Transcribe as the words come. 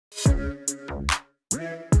Hello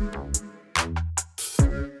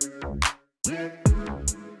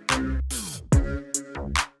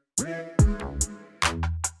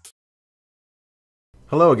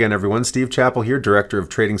again, everyone. Steve Chappell here, Director of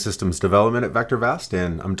Trading Systems Development at VectorVest,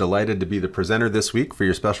 and I'm delighted to be the presenter this week for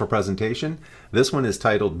your special presentation. This one is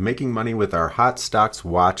titled Making Money with Our Hot Stocks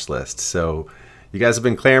Watch List. So you guys have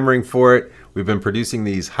been clamoring for it. We've been producing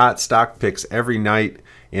these hot stock picks every night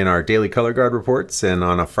in our daily color guard reports, and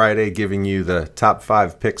on a Friday giving you the top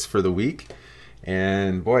 5 picks for the week.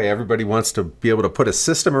 And boy, everybody wants to be able to put a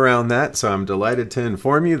system around that, so I'm delighted to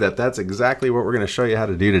inform you that that's exactly what we're going to show you how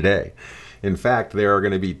to do today. In fact, there are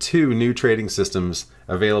going to be 2 new trading systems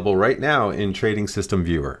available right now in Trading System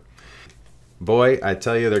Viewer. Boy, I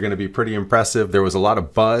tell you, they're going to be pretty impressive. There was a lot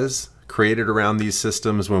of buzz created around these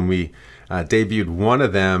systems when we debuted one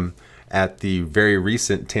of them at the very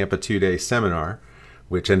recent Tampa 2-day seminar,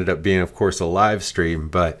 which ended up being, of course, a live stream,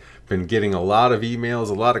 but been getting a lot of emails,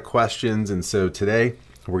 a lot of questions, and so today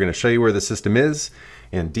we're going to show you where the system is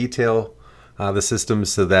and detail the system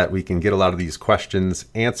so that we can get a lot of these questions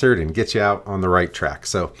answered and get you out on the right track.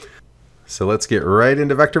 So let's get right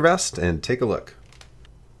into VectorVest and take a look.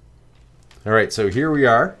 All right, so here we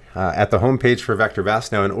are at the home page for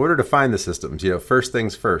VectorVest. Now, in order to find the systems, first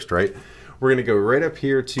things first, right? We're going to go right up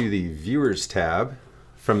here to the Viewers tab.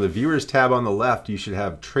 From the Viewers tab on the left, you should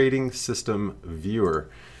have Trading System Viewer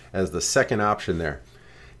as the second option there.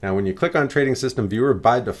 Now, when you click on Trading System Viewer,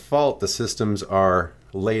 by default, the systems are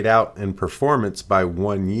laid out in performance by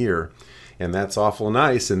 1 year. And that's awful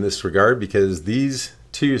nice in this regard because these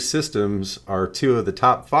 2 systems are 2 of the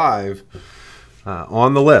top 5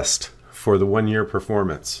 on the list for the 1-year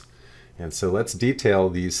performance. And so let's detail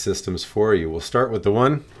these systems for you. We'll start with the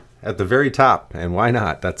one at the very top, and why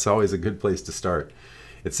not? That's always a good place to start.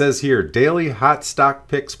 It says here, Daily Hot Stock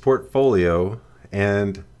Picks Portfolio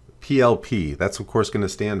and PLP. That's of course going to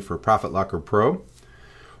stand for Profit Locker Pro.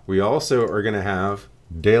 We also are going to have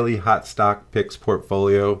Daily Hot Stock Picks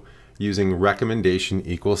Portfolio using recommendation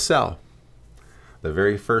equals sell. The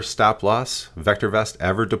very first stop loss VectorVest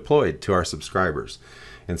ever deployed to our subscribers.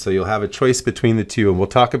 And so you'll have a choice between the 2, and we'll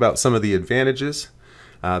talk about some of the advantages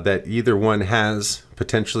that either one has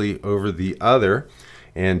potentially over the other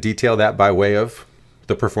and detail that by way of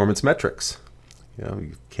the performance metrics.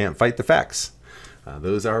 You can't fight the facts.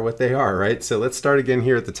 Those are what they are, right? So let's start again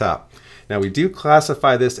here at the top. Now, we do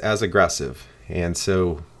classify this as aggressive. And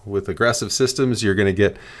so with aggressive systems, you're going to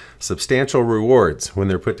get substantial rewards when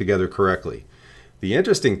they're put together correctly. The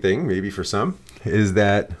interesting thing, maybe for some, is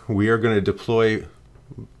that we are going to deploy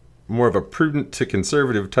more of a prudent to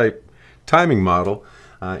conservative type timing model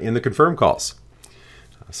in the confirm calls.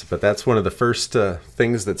 But that's one of the first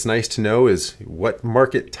things that's nice to know is what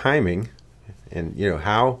market timing and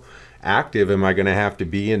how active am I going to have to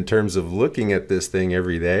be in terms of looking at this thing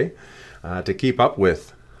every day to keep up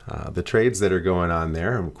with the trades that are going on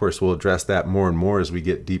there. And of course, we'll address that more and more as we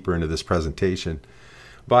get deeper into this presentation.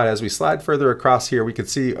 But as we slide further across here, we can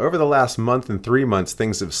see over the last month and 3 months,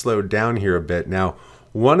 things have slowed down here a bit. Now,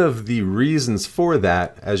 one of the reasons for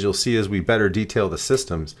that, as you'll see as we better detail the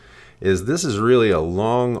systems, is this is really a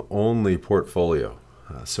long-only portfolio.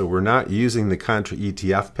 So we're not using the contra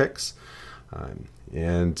ETF picks.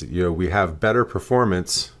 And we have better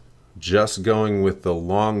performance just going with the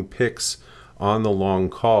long picks on the long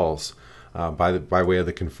calls by way of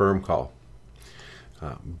the confirm call.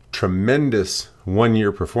 Tremendous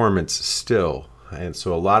 1-year performance still, and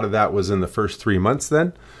so a lot of that was in the first 3 months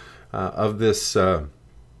then of this, or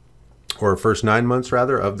first 9 months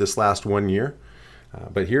rather, of this last 1 year.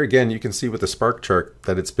 But here again, you can see with the spark chart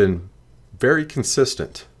that it's been very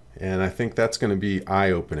consistent, and I think that's going to be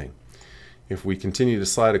eye-opening. If we continue to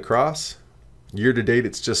slide across, year to date,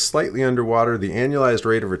 it's just slightly underwater. The annualized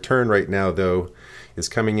rate of return right now, though, is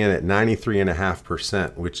coming in at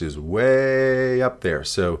 93.5%, which is way up there.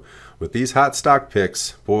 So with these hot stock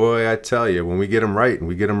picks, boy, I tell you, when we get them right, and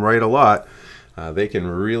we get them right a lot, they can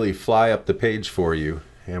really fly up the page for you.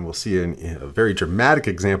 And we'll see a very dramatic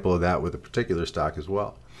example of that with a particular stock as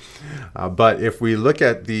well. But if we look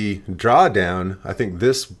at the drawdown, I think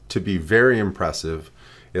this to be very impressive,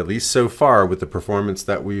 at least so far with the performance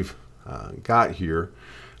that we've got here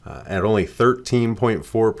at only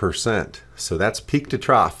 13.4%. So that's peak to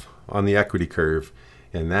trough on the equity curve,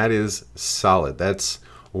 and that is solid. That's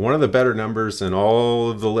one of the better numbers in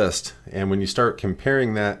all of the list. And when you start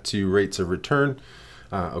comparing that to rates of return,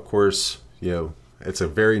 of course, it's a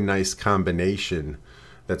very nice combination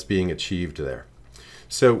that's being achieved there.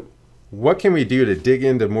 So what can we do to dig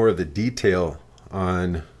into more of the detail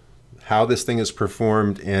on how this thing is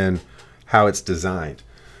performed and how it's designed?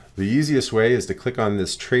 The easiest way is to click on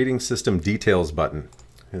this Trading System Details button.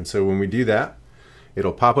 And so when we do that,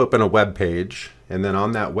 it'll pop open a web page, and then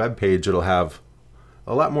on that web page it'll have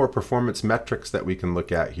a lot more performance metrics that we can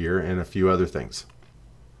look at here and a few other things.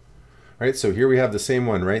 All right, so here we have the same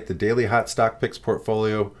one, right? The daily hot stock picks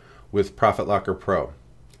portfolio with Profit Locker Pro.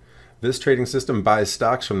 This trading system buys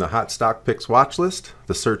stocks from the hot stock picks watch list.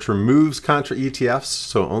 The search removes contra ETFs,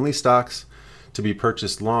 so only stocks to be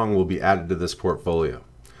purchased long will be added to this portfolio.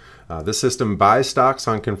 This system buys stocks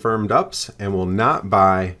on confirmed ups and will not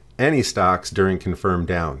buy any stocks during confirmed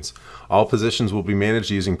downs. All positions will be managed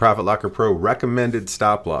using Profit Locker Pro recommended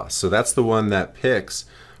stop loss. So that's the one that picks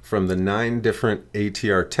from the 9 different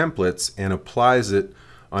ATR templates and applies it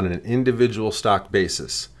on an individual stock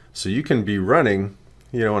basis. So you can be running,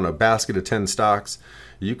 on a basket of 10 stocks,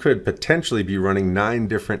 you could potentially be running 9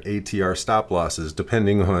 different ATR stop losses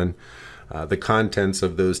depending on the contents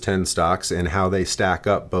of those 10 stocks and how they stack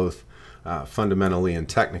up both fundamentally and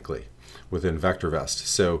technically within VectorVest.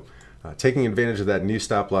 So taking advantage of that new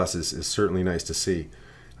stop loss is certainly nice to see.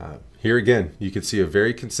 Here again, you can see a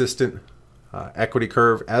very consistent equity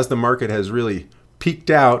curve. As the market has really peaked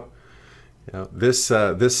out, this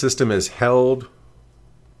system has held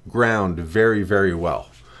ground very, very well.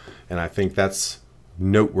 And I think that's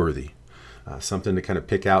noteworthy. Something to kind of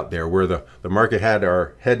pick out there, where the market had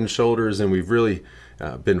our head and shoulders and we've really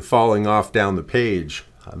been falling off down the page.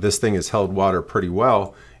 This thing has held water pretty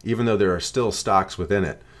well, even though there are still stocks within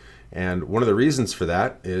it. And one of the reasons for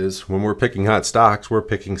that is when we're picking hot stocks, we're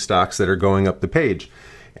picking stocks that are going up the page.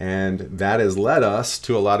 And that has led us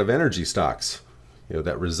to a lot of energy stocks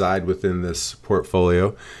that reside within this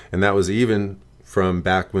portfolio. And that was even from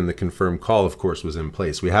back when the confirmed call, of course, was in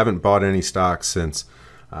place. We haven't bought any stocks since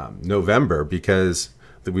November because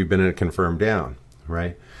we've been in a confirmed down,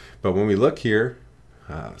 right? But when we look here,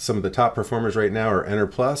 some of the top performers right now are Enter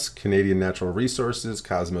Plus, Canadian Natural Resources,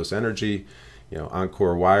 Cosmos Energy,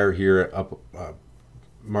 Encore Wire here up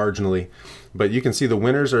marginally. But you can see the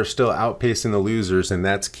winners are still outpacing the losers, and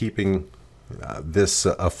that's keeping this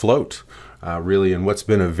afloat, really, in what's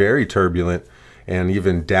been a very turbulent and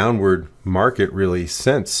even downward market really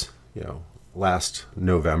since, last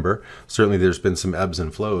November. Certainly there's been some ebbs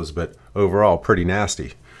and flows, but overall pretty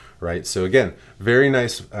nasty, right? So again, very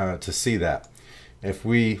nice to see that. If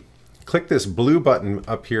we click this blue button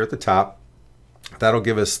up here at the top, that'll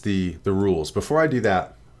give us the rules. Before I do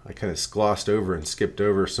that, I kind of glossed over and skipped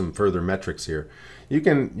over some further metrics here. You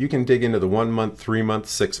can dig into the 1 month, 3 month,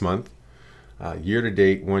 6 month, year to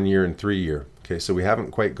date, 1 year, and 3 year. Okay, so we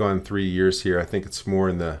haven't quite gone 3 years here. I think it's more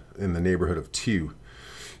in the neighborhood of 2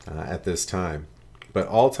 at this time. But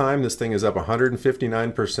all time, this thing is up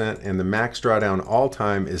 159%, and the max drawdown all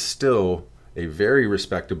time is still a very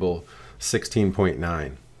respectable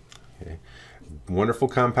 16.9. Okay. Wonderful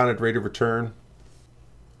compounded rate of return.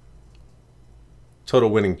 Total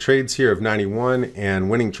winning trades here of 91 and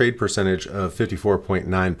winning trade percentage of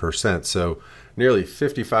 54.9%. So nearly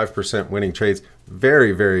 55% winning trades.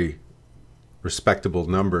 Very, very respectable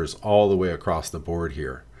numbers all the way across the board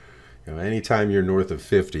here. Anytime you're north of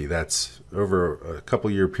 50, that's over a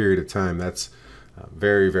couple year period of time, that's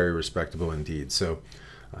very, very respectable indeed. So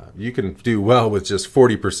you can do well with just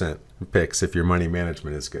 40% picks if your money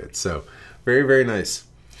management is good. So very, very nice.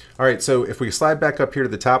 All right, so if we slide back up here to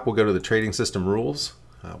the top, we'll go to the trading system rules.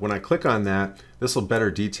 When I click on that, this will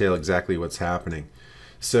better detail exactly what's happening.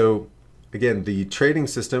 So again, the trading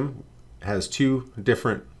system has 2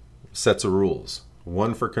 different sets of rules.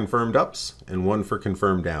 One for confirmed ups and one for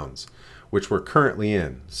confirmed downs, which we're currently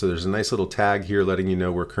in. So there's a nice little tag here letting you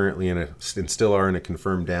know we're currently in and still are in a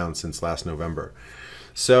confirmed down since last November.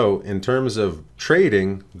 So in terms of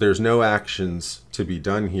trading, there's no actions to be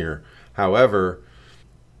done here. However,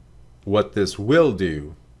 what this will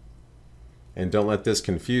do, and don't let this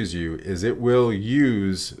confuse you, is it will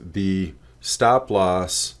use the stop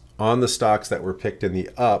loss on the stocks that were picked in the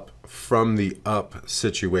up from the up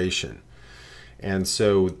situation. And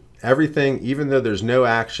so everything, even though there's no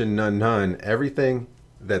action, none, everything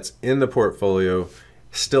that's in the portfolio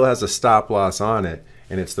still has a stop loss on it,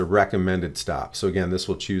 and it's the recommended stop. So again, this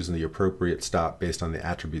will choose the appropriate stop based on the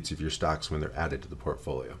attributes of your stocks when they're added to the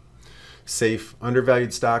portfolio. Safe,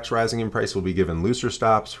 undervalued stocks rising in price will be given looser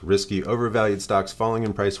stops. Risky, overvalued stocks falling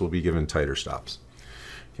in price will be given tighter stops.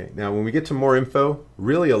 Okay, now when we get to more info,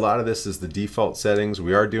 really a lot of this is the default settings.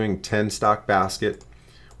 We are doing 10 stock basket.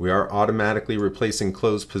 We are automatically replacing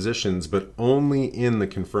closed positions, but only in the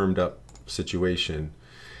confirmed up situation.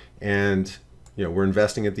 And we're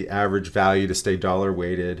investing at the average value to stay dollar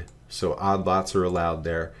weighted, so odd lots are allowed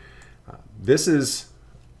there. This is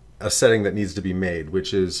a setting that needs to be made,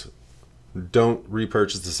 which is don't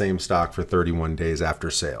repurchase the same stock for 31 days after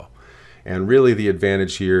sale. And really the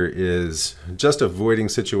advantage here is just avoiding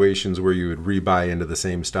situations where you would rebuy into the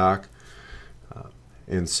same stock.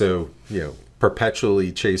 And so,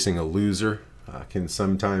 perpetually chasing a loser can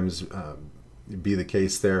sometimes be the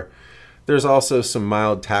case there. There's also some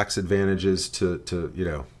mild tax advantages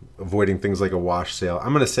to avoiding things like a wash sale.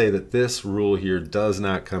 I'm going to say that this rule here does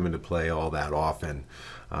not come into play all that often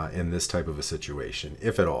in this type of a situation,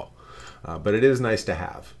 if at all. But it is nice to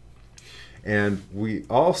have. And we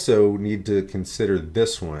also need to consider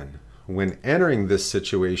this one. When entering this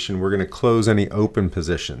situation, we're going to close any open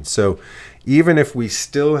positions. So even if we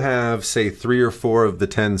still have, say, 3 or 4 of the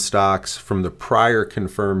 10 stocks from the prior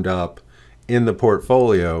confirmed up in the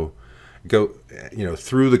portfolio, go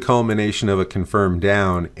through the culmination of a confirmed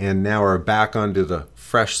down and now are back onto the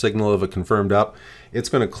fresh signal of a confirmed up, it's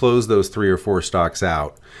going to close those 3 or 4 stocks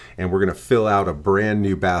out, and we're going to fill out a brand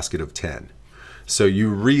new basket of 10. So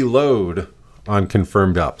you reload on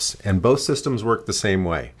confirmed ups, and both systems work the same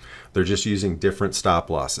way. They're just using different stop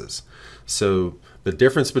losses. So the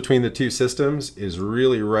difference between the two systems is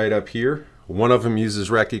really right up here. One of them uses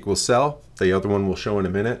rec equals sell. The other one we'll show in a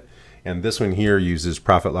minute. And this one here uses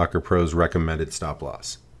Profit Locker Pro's recommended stop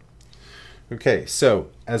loss. Okay, so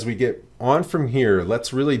as we get on from here,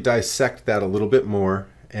 let's really dissect that a little bit more.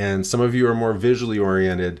 And some of you are more visually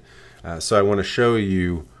oriented, so I want to show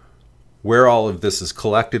you where all of this is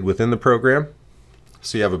collected within the program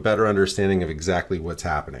so you have a better understanding of exactly what's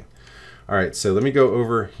happening. All right, so let me go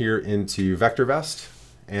over here into VectorVest.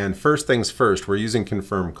 And first things first, we're using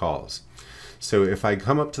confirmed calls. So if I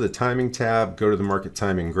come up to the timing tab, go to the market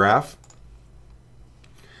timing graph,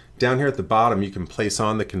 down here at the bottom, you can place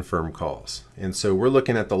on the confirmed calls. And so we're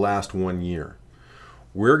looking at the last 1 year.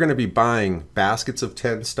 We're going to be buying baskets of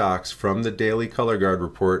 10 stocks from the daily color guard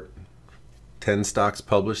report, 10 stocks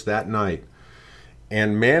published that night,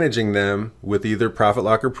 and managing them with either Profit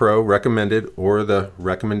Locker Pro recommended or the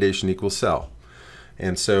recommendation equals sell.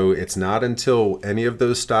 And so it's not until any of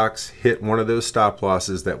those stocks hit one of those stop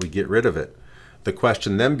losses that we get rid of it. The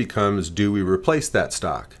question then becomes, do we replace that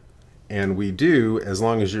stock? And we do, as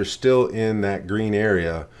long as you're still in that green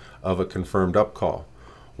area of a confirmed up call.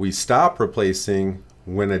 We stop replacing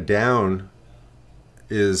when a down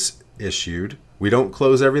is issued. We don't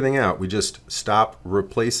close everything out. We just stop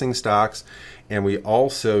replacing stocks, and we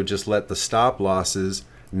also just let the stop losses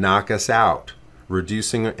knock us out,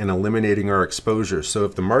 reducing and eliminating our exposure. So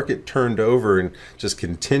if the market turned over and just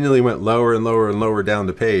continually went lower and lower and lower down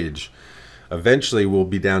the page, eventually we'll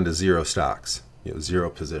be down to 0 stocks, 0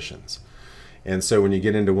 positions. And so when you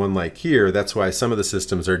get into one like here, that's why some of the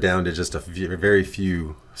systems are down to just a very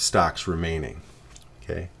few stocks remaining.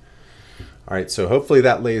 Okay. All right, so hopefully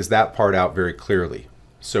that lays that part out very clearly.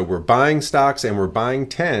 So we're buying stocks and we're buying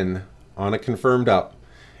 10 on a confirmed up.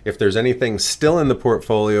 If there's anything still in the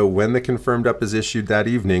portfolio when the confirmed up is issued that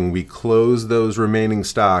evening, we close those remaining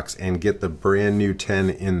stocks and get the brand new 10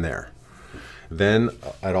 in there. Then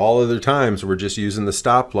at all other times, we're just using the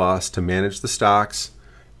stop loss to manage the stocks,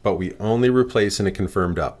 but we only replace in a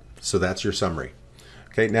confirmed up. So that's your summary.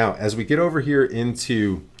 Okay, now as we get over here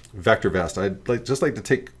into VectorVest, I'd just like to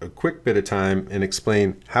take a quick bit of time and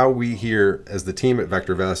explain how we here as the team at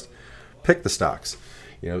VectorVest pick the stocks.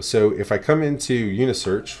 So if I come into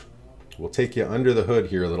Unisearch, we'll take you under the hood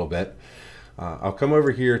here a little bit. I'll come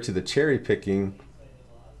over here to the cherry picking,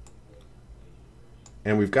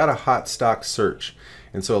 and we've got a hot stock search.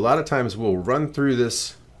 And so a lot of times we'll run through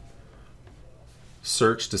this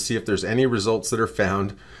search to see if there's any results that are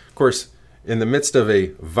found. Of course, in the midst of a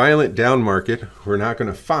violent down market, we're not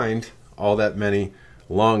going to find all that many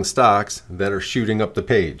long stocks that are shooting up the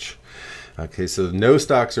page. Okay, so no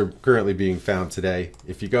stocks are currently being found today.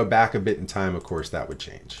 If you go back a bit in time, of course, that would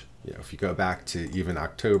change. If you go back to even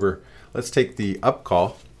October, let's take the up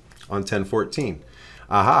call on 10/14.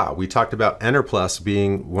 Aha, we talked about Enerplus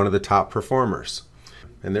being one of the top performers.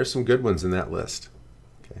 And there's some good ones in that list.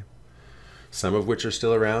 Okay. Some of which are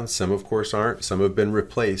still around, some of course aren't, some have been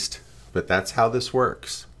replaced, but that's how this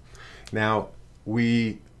works. Now,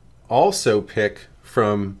 we also pick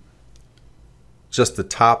from just the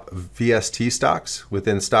top VST stocks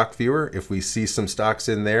within Stock Viewer. If we see some stocks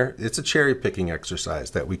in there, it's a cherry picking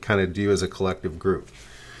exercise that we kind of do as a collective group.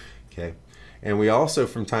 Okay. And we also,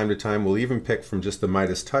 from time to time, will even pick from just the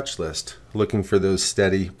Midas touch list, looking for those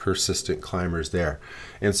steady, persistent climbers there.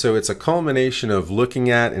 And so it's a culmination of looking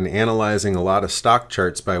at and analyzing a lot of stock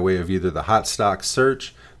charts by way of either the hot stock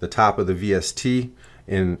search, the top of the VST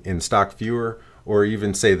in Stock Viewer, or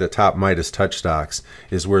even say the top Midas touch stocks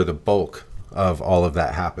is where the bulk of all of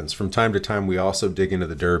that happens. From time to time, we also dig into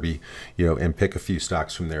the Derby, and pick a few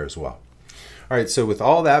stocks from there as well. All right, so with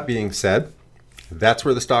all that being said, that's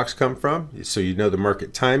where the stocks come from. So you know the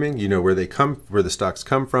market timing, you know where the stocks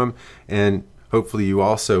come from, and hopefully you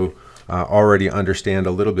also already understand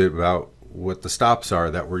a little bit about what the stops are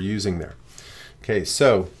that we're using there. Okay,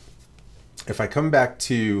 so if I come back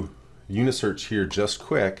to Unisearch here just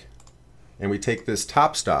quick, and we take this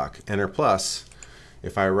top stock, Enter Plus,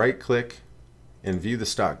 if I right click and view the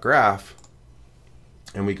stock graph,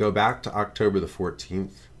 and we go back to October the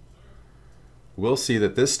 14th, we'll see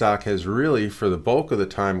that this stock has really, for the bulk of the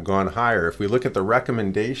time, gone higher. If we look at the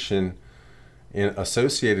recommendation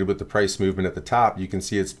associated with the price movement at the top, you can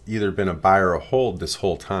see it's either been a buy or a hold this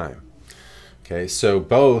whole time. Okay, so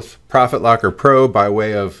both Profit Locker Pro, by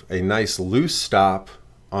way of a nice loose stop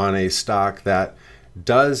on a stock that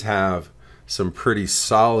does have some pretty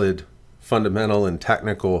solid fundamental and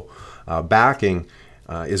technical backing,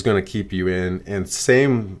 is going to keep you in. And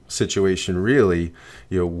same situation really,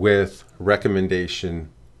 with recommendation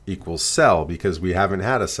equals sell, because we haven't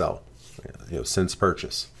had a sell since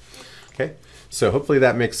purchase. Okay, so hopefully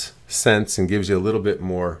that makes sense and gives you a little bit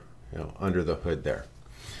more under the hood there.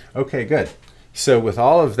 Okay, good. So with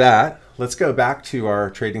all of that, let's go back to our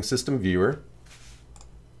trading system viewer,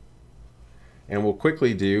 and we'll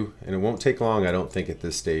quickly do, and it won't take long I don't think at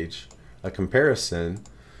this stage, a comparison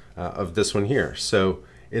of this one here. So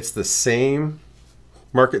it's the same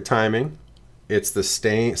market timing, it's the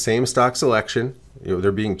same stock selection.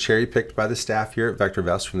 They're being cherry picked by the staff here at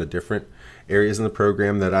VectorVest from the different areas in the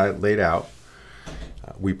program that I laid out.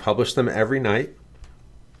 We publish them every night.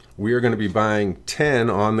 We are going to be buying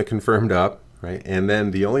 10 on the confirmed up, right? And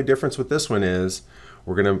then the only difference with this one is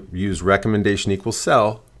we're going to use recommendation equals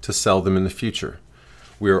sell to sell them in the future.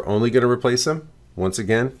 We are only going to replace them, once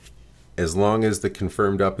again, as long as the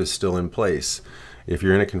confirmed up is still in place. If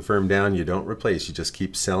you're in a confirmed down, you don't replace. You just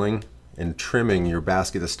keep selling and trimming your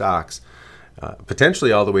basket of stocks,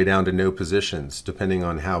 potentially all the way down to no positions, depending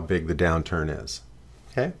on how big the downturn is.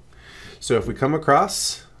 Okay, so if we come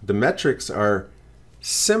across, the metrics are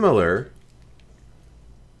similar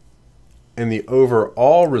in the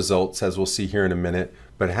overall results, as we'll see here in a minute,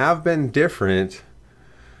 but have been different,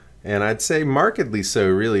 and I'd say markedly so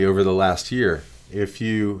really over the last year. If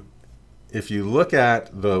you look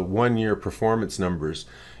at the 1 year performance numbers,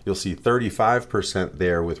 you'll see 35%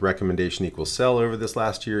 there with recommendation equals sell over this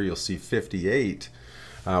last year. You'll see 58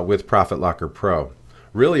 with Profit Locker Pro.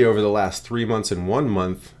 Really over the last 3 months and 1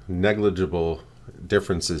 month, negligible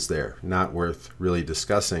differences there, not worth really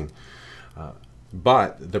discussing.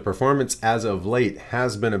 But the performance as of late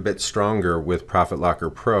has been a bit stronger with Profit Locker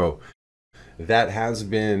Pro. That has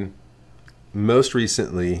been most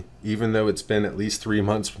recently, even though it's been at least 3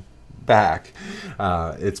 months back,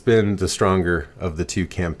 it's been the stronger of the two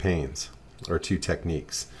campaigns or two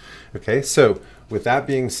techniques. Okay, so with that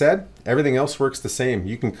being said, everything else works the same.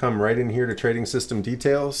 You can come right in here to Trading System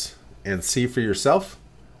Details and see for yourself.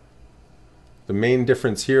 The main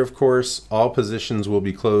difference here, of course, all positions will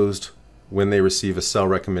be closed when they receive a sell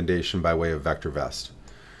recommendation by way of VectorVest.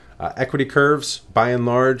 Equity curves, by and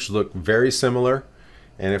large, look very similar.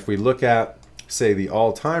 And if we look at, say, the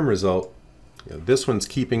all-time result, this one's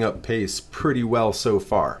keeping up pace pretty well so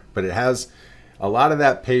far. But it has, a lot of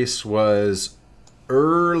that pace was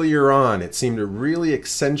earlier on. It seemed to really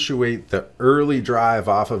accentuate the early drive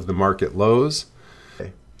off of the market lows.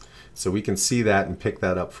 Okay. So we can see that and pick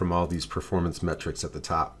that up from all these performance metrics at the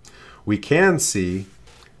top. We can see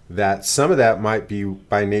that some of that might be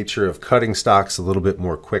by nature of cutting stocks a little bit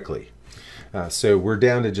more quickly. So we're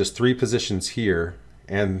down to just 3 positions here,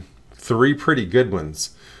 and 3 pretty good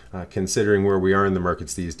ones, considering where we are in the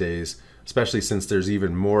markets these days, especially since there's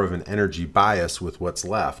even more of an energy bias with what's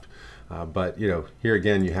left. But here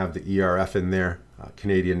again, you have the ERF in there,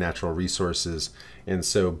 Canadian Natural Resources, and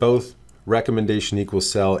so both recommendation equals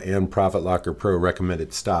sell and Profit Locker Pro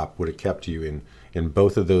recommended stop would have kept you in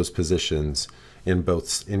both of those positions in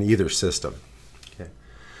either system. Okay,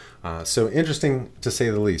 so interesting to say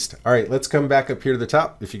the least. All right, let's come back up here to the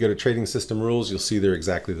top. If you go to Trading System Rules, you'll see they're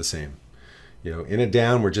exactly the same. In a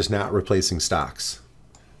down, we're just not replacing stocks.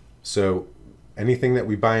 So anything that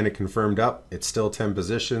we buy in a confirmed up, it's still 10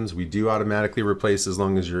 positions. We do automatically replace as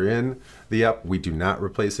long as you're in the up. We do not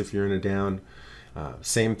replace if you're in a down.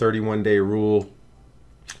 Same 31-day rule.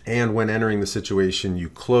 And when entering the situation, you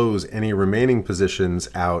close any remaining positions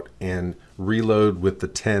out and reload with the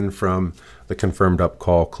 10 from the confirmed up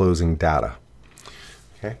call closing data.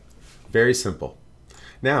 Okay, very simple.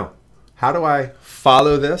 Now, how do I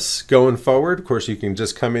follow this going forward? Of course, you can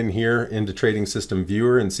just come in here into Trading System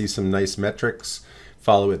Viewer and see some nice metrics.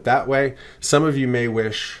 Follow it that way. Some of you may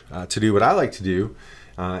wish to do what I like to do,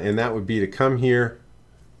 and that would be to come here,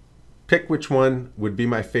 pick which one would be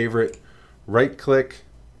my favorite, right click,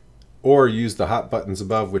 or use the hot buttons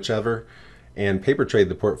above, whichever, and paper trade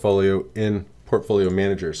the portfolio in Portfolio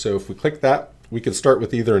Manager. So if we click that, we can start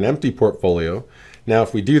with either an empty portfolio. Now,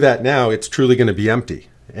 if we do that now, it's truly going to be empty,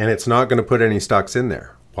 and it's not going to put any stocks in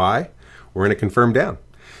there. Why? We're going to confirm down.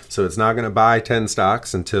 So it's not going to buy 10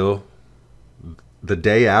 stocks until the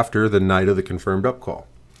day after the night of the confirmed up call.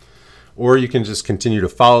 Or you can just continue to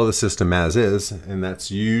follow the system as is, and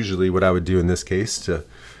that's usually what I would do in this case to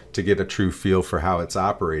get a true feel for how it's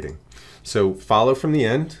operating. So follow from the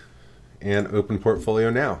end and open Portfolio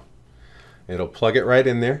Now. It'll plug it right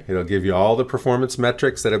in there. It'll give you all the performance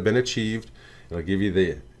metrics that have been achieved. It'll give you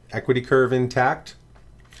the equity curve intact.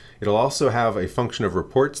 It'll also have a function of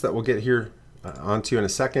reports that we'll get here onto in a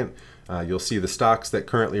second. You'll see the stocks that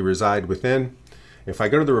currently reside within. If I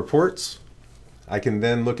go to the reports, I can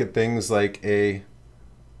then look at things like a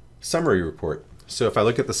summary report. So if I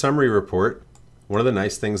look at the summary report, one of the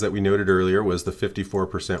nice things that we noted earlier was the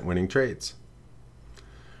 54% winning trades,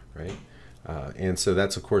 right? And so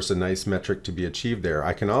that's, of course, a nice metric to be achieved there.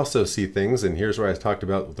 I can also see things, and here's where I talked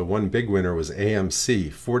about the one big winner was AMC,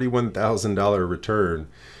 $41,000 return.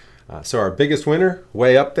 So our biggest winner,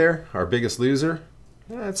 way up there. Our biggest loser,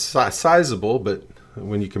 it's sizable, but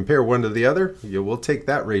when you compare one to the other, we'll take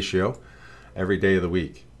that ratio every day of the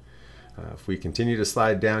week. If we continue to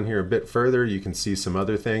slide down here a bit further, you can see some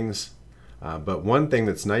other things. But one thing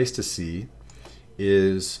that's nice to see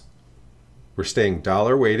is we're staying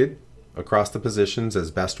dollar weighted across the positions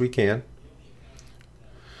as best we can.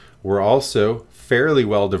 We're also fairly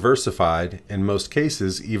well diversified in most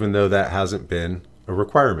cases, even though that hasn't been a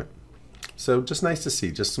requirement. So just nice to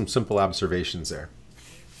see, just some simple observations there.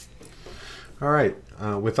 All right,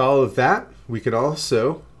 with all of that, we could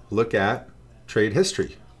also look at trade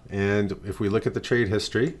history. And if we look at the trade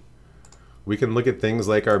history, we can look at things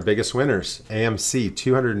like our biggest winners. AMC,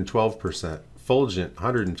 212%, Fulgent,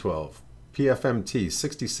 112, PFMT,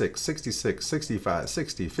 66, 66, 65,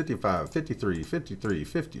 60, 55, 53, 53,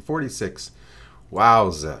 50, 46.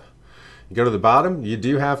 Wowza. You go to the bottom, you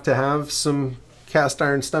do have to have some cast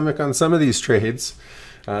iron stomach on some of these trades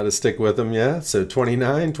to stick with them, yeah? So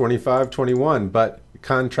 29, 25, 21. But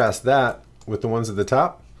contrast that with the ones at the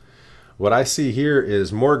top. What I see here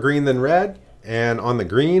is more green than red. And on the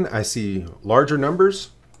green, I see larger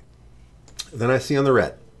numbers than I see on the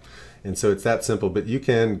red. And so it's that simple, but you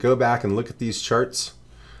can go back and look at these charts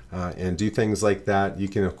and do things like that. You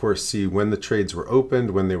can, of course, see when the trades were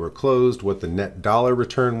opened, when they were closed, what the net dollar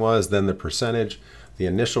return was, then the percentage, the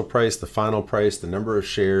initial price, the final price, the number of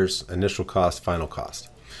shares, initial cost, final cost.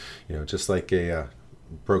 You know, just like a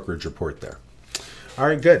brokerage report there. All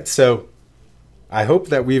right, good. So I hope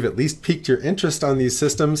that we've at least piqued your interest on these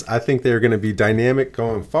systems. I think they're going to be dynamic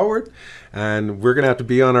going forward, and we're going to have to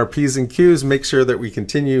be on our P's and Q's, make sure that we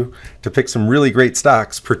continue to pick some really great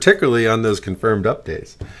stocks, particularly on those confirmed up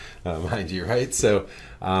days, mind you, right? So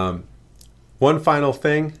one final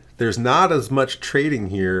thing, there's not as much trading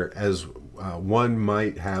here as one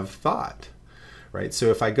might have thought, right? So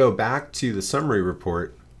if I go back to the summary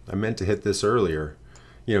report, I meant to hit this earlier,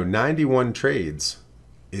 91 trades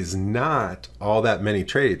is not all that many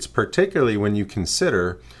trades, particularly when you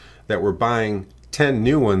consider that we're buying 10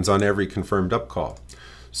 new ones on every confirmed up call.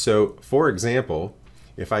 So for example,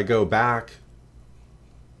 if I go back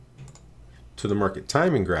to the market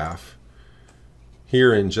timing graph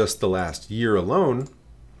here in just the last year alone,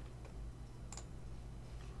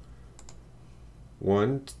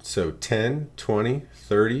 so 10, 20,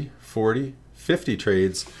 30, 40, 50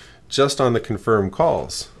 trades just on the confirmed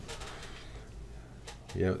calls.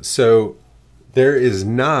 So there is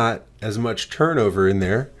not as much turnover in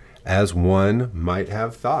there as one might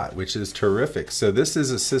have thought, which is terrific. So this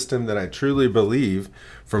is a system that I truly believe,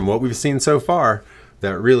 from what we've seen so far,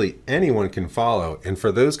 that really anyone can follow. And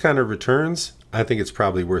for those kind of returns, I think it's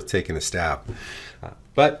probably worth taking a stab.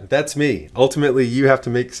 But that's me. Ultimately, you have to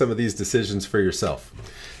make some of these decisions for yourself.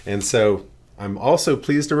 And so I'm also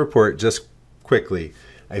pleased to report, just quickly,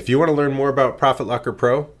 if you want to learn more about Profit Locker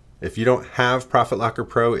Pro, if you don't have Profit Locker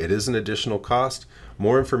Pro, it is an additional cost.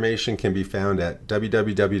 More information can be found at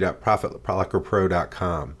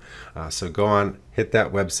www.profitlockerpro.com. So go on, hit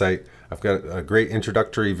that website. I've got a great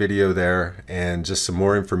introductory video there and just some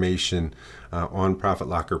more information on Profit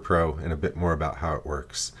Locker Pro and a bit more about how it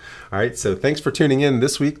works. All right, so thanks for tuning in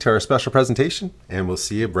this week to our special presentation, and we'll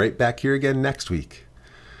see you right back here again next week.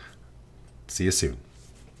 See you soon.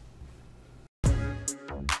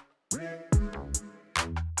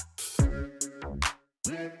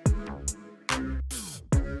 Yeah.